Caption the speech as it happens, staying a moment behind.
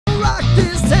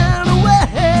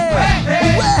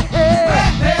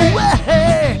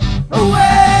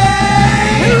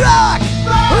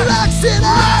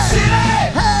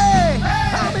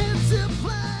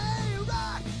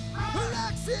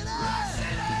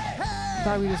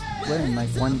thought we just went in like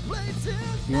one.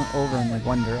 We went over in like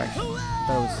one direction.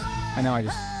 I know I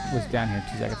just was down here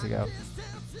 2 seconds ago.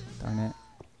 Darn it.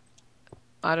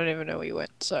 I don't even know where you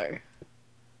went, so.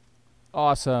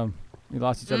 Awesome. We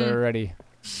lost each other already.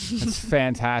 That's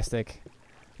fantastic.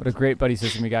 What a great buddy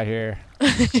system we got here.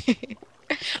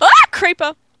 Ah,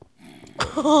 creeper!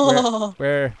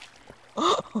 Where?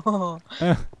 Oh.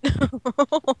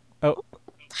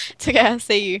 It's okay, I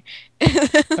see you.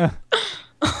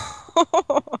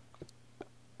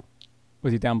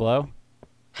 Was he down below?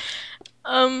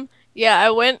 Yeah,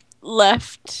 I went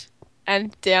left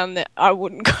and down there. I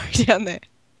wouldn't go down there.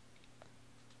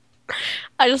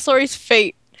 I just saw his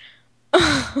feet.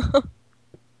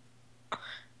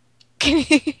 Can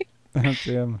you? I don't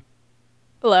see him.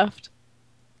 Left.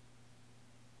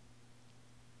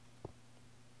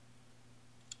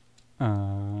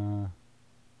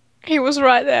 He was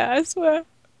right there, I swear.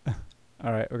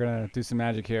 Alright, we're gonna do some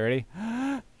magic here. Ready?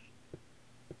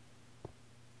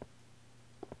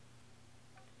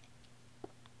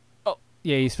 Oh,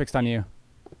 yeah, he's fixed on you.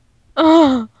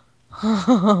 I'm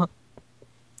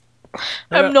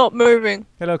not moving.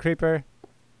 Hello, creeper.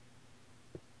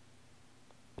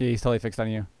 Yeah, he's totally fixed on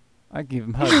you. I give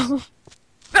him hugs. No!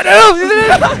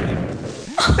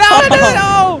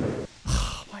 No!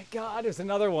 Oh my god, there's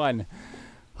another one.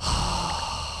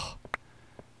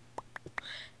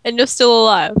 And you're still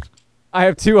alive. I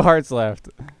have 2 hearts left.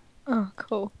 Oh,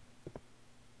 cool.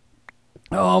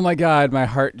 Oh my god, my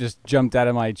heart just jumped out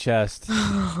of my chest.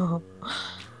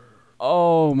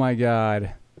 Oh my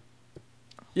god.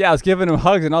 Yeah, I was giving him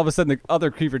hugs and all of a sudden the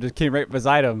other creeper just came right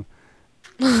beside him.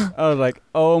 I was like,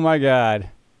 oh my god.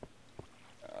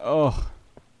 Oh.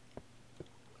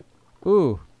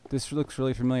 Ooh, this looks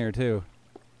really familiar too.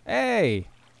 Hey!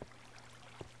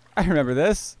 I remember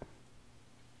this.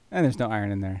 And there's no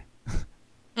iron in there.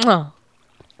 Oh.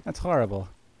 That's horrible.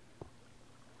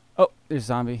 Oh, there's a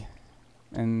zombie.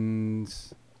 And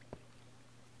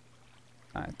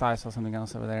I thought I saw something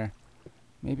else over there.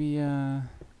 Maybe,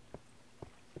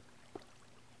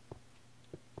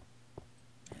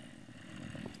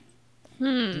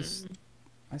 Is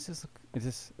this look, is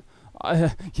this...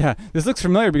 yeah, this looks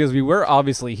familiar because we were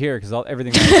obviously here because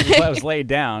everything that was laid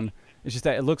down. It's just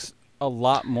that it looks a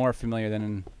lot more familiar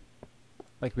than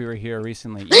like we were here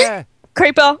recently. Yeah.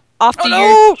 Creeper, after you.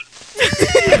 No!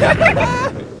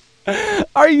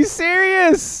 Are you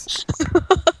serious?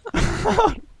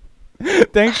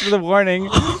 Thanks for the warning.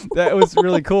 That was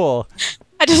really cool.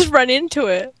 I just ran into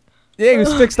it. Yeah, he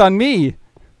was fixed on me.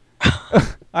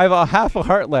 I have half a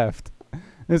heart left.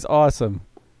 It's awesome.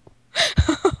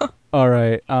 All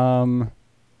right. Oh.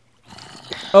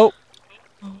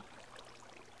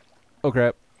 Oh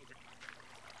crap.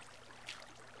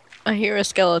 I hear a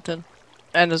skeleton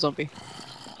and a zombie.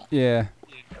 Yeah.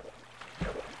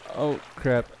 Oh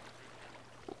crap.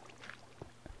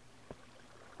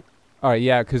 All right.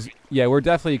 Yeah, because we're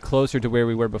definitely closer to where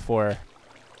we were before.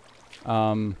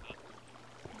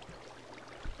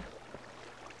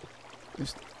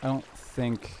 Just I don't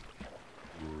think.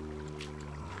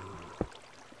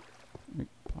 Let me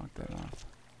block that off.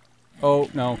 Oh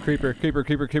no! Creeper! Creeper!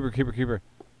 Creeper! Creeper! Creeper! Creeper!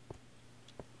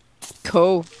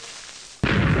 Cool.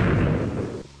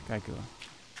 Okay, cool.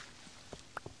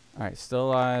 All right, still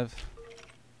alive.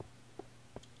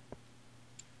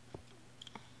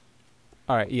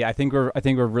 All right, yeah, I think we're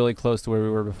really close to where we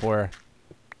were before.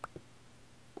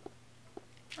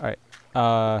 All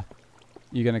right,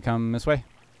 you gonna come this way?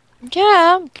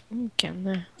 Yeah, I'm getting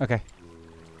there. Okay.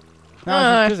 No,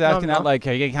 I was just asking out like,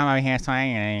 are you gonna come over here so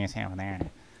I can over there?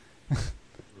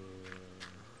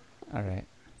 All right.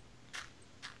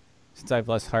 Since I have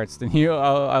less hearts than you,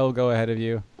 I will go ahead of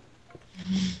you.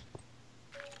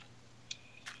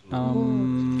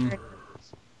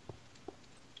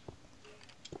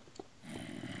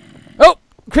 Oh,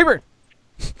 creeper!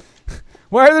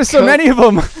 Why are there so many of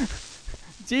them?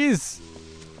 Jeez.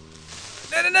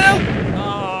 No, no, no!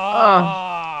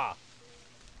 Oh.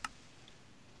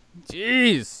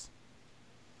 Jeez.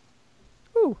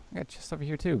 Ooh, I got chests over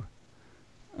here too.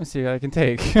 Let's see what I can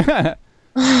take.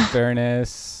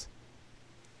 Fairness.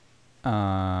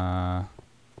 Well,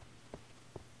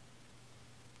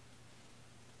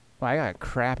 I got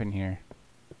crap in here.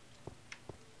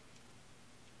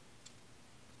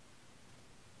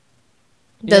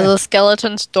 There's a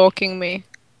skeleton stalking me.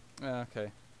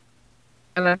 Okay.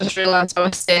 And I just realized I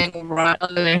was standing right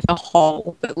underneath a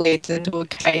hole that leads into a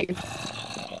cave.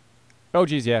 Oh,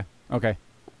 geez, yeah. Okay.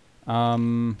 All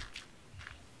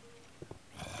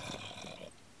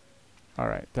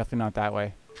right, definitely not that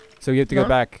way. So you have to go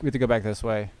back. We have to go back this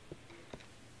way.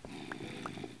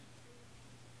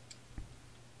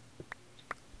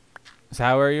 So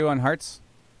how are you on hearts?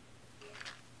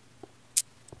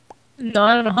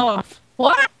 9.5.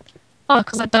 What? Oh,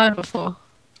 because I died before.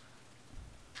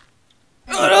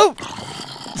 Oh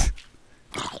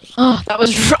Oh, that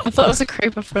was I thought it was a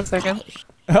creeper for a second.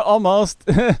 no! Almost.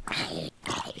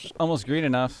 Almost green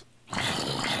enough.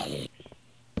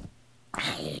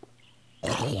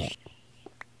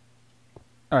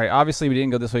 Alright, obviously we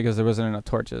didn't go this way because there wasn't enough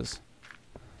torches.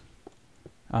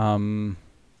 Oh,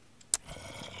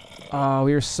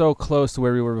 we were so close to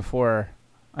where we were before.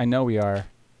 I know we are.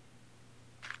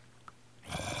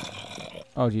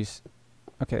 Oh, jeez.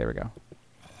 Okay, there we go.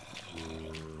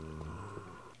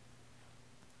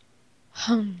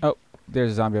 Oh,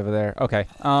 there's a zombie over there. Okay.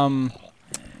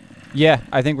 Yeah,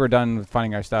 I think we're done with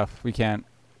finding our stuff. We can't.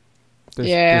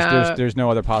 There's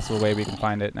no other possible way we can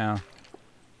find it now.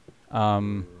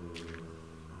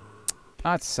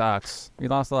 That sucks. We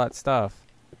lost a lot of stuff.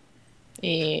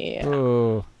 Yeah.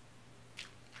 Ooh.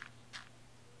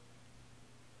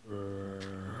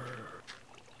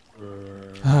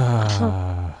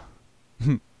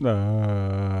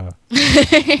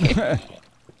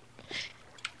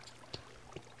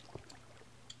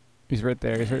 He's right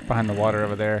there. He's right behind the water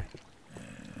over there.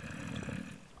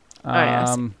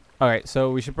 Yes. All right,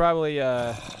 so we should probably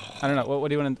I don't know. What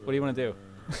do you want to do?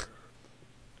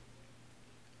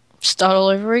 Start all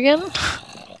over again?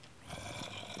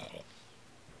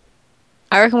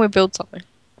 I reckon we build something.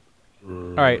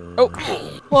 All right. Oh.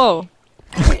 Whoa.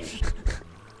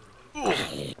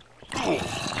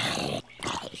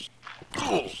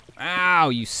 Ow,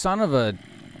 you son of a...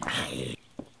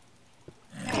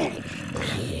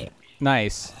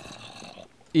 Nice.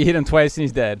 You hit him twice and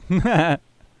he's dead.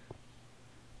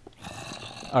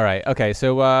 All right. Okay.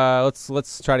 So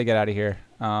let's try to get out of here.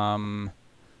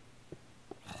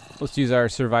 Let's use our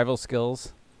survival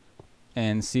skills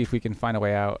and see if we can find a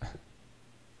way out.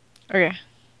 Okay.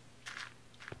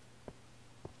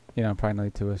 You know, probably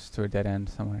lead to us to a dead end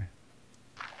somewhere.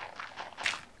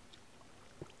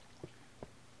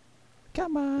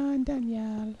 Come on,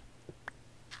 Danielle.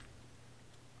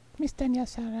 Miss Danielle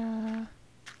Sarah.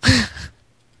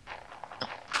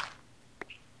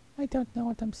 I don't know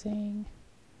what I'm saying.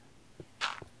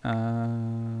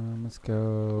 Let's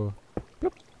go.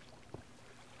 Bloop.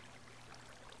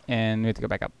 And we have to go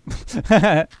back up.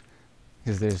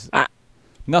 Because there's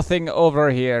nothing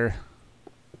over here.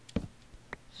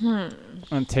 I'm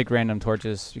going to take random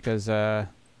torches because, so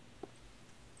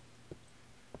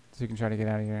we can try to get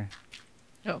out of here.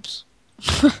 Oops.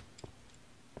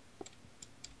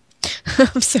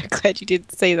 I'm so glad you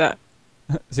didn't say that.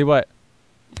 See what?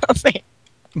 Nothing.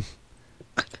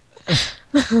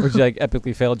 Would you like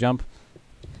epically fail jump?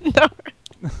 No.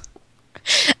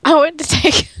 I went to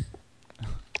take...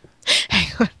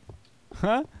 Hang on.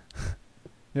 Huh?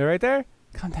 You're right there?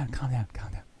 Calm down, calm down,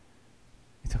 calm down.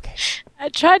 It's okay. I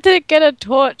tried to get a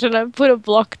torch and I put a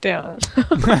block down.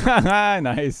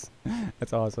 Nice.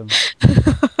 That's awesome.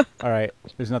 Alright,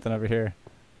 there's nothing over here.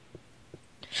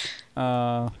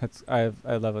 I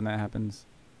love when that happens.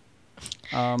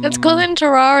 It's because in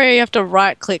Terraria you have to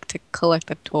right click to collect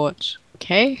the torch.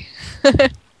 Okay?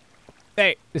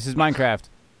 Hey, this is Minecraft.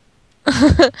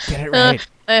 Get it right.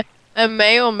 I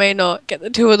may or may not get the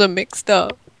two of them mixed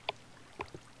up.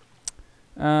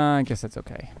 I guess that's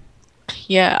okay.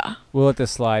 Yeah. We'll let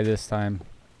this slide this time.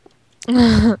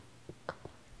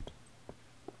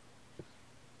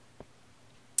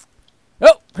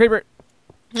 Oh, creeper!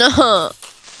 No.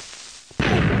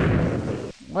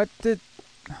 What did...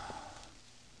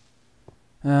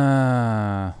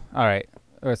 Alright.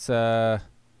 Let's, I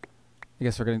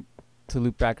guess we're going to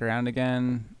loop back around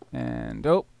again. And,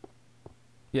 oh!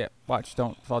 Yeah, watch,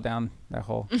 don't fall down that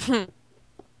hole.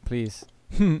 Please.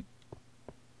 Okay.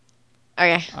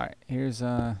 Alright, here's,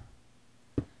 oh,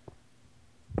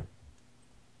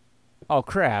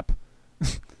 crap.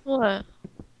 What?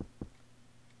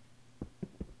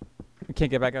 I can't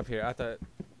get back up here. I have to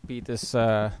beat this,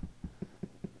 this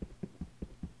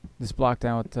block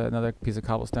down with another piece of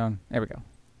cobblestone. There we go.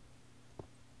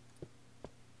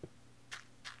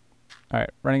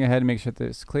 Alright, running ahead to make sure that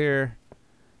it's clear.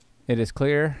 It is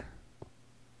clear.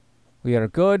 We are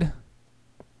good.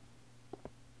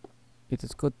 It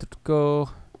is good to go.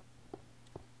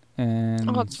 And...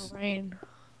 Oh, it's rain.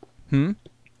 Hmm?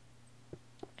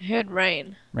 I heard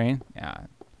rain. Rain? Yeah.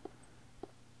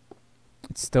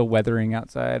 It's still weathering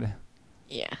outside.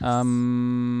 Yeah.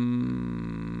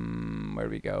 Where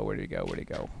do we go? Where do we go? Where do we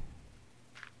go?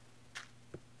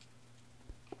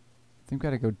 I think we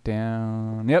gotta go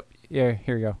down. Yep. Yeah,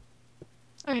 here we go.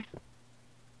 Okay.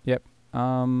 Yep.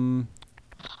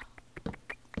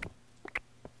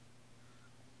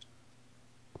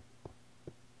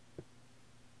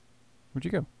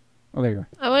 Where'd you go? Oh, there you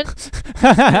I went.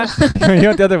 are. You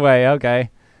went the other way. Okay.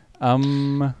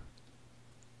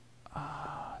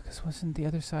 This wasn't the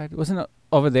other side. Wasn't it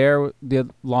over there the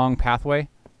long pathway?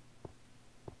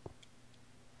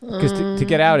 Because to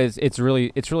get out is it's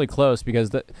really close because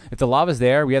if the lava's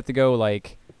there, we have to go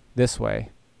like this way,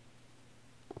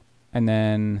 and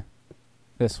then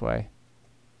this way.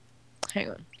 Hang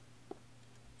on.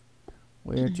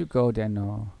 Where'd you go,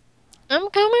 Danno? I'm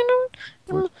coming.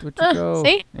 Where'd you go?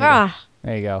 See? There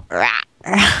you go.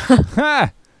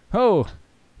 Ha! Oh!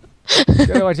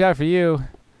 Gotta watch out for you.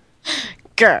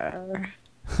 Grr.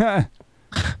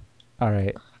 All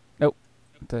right. Nope.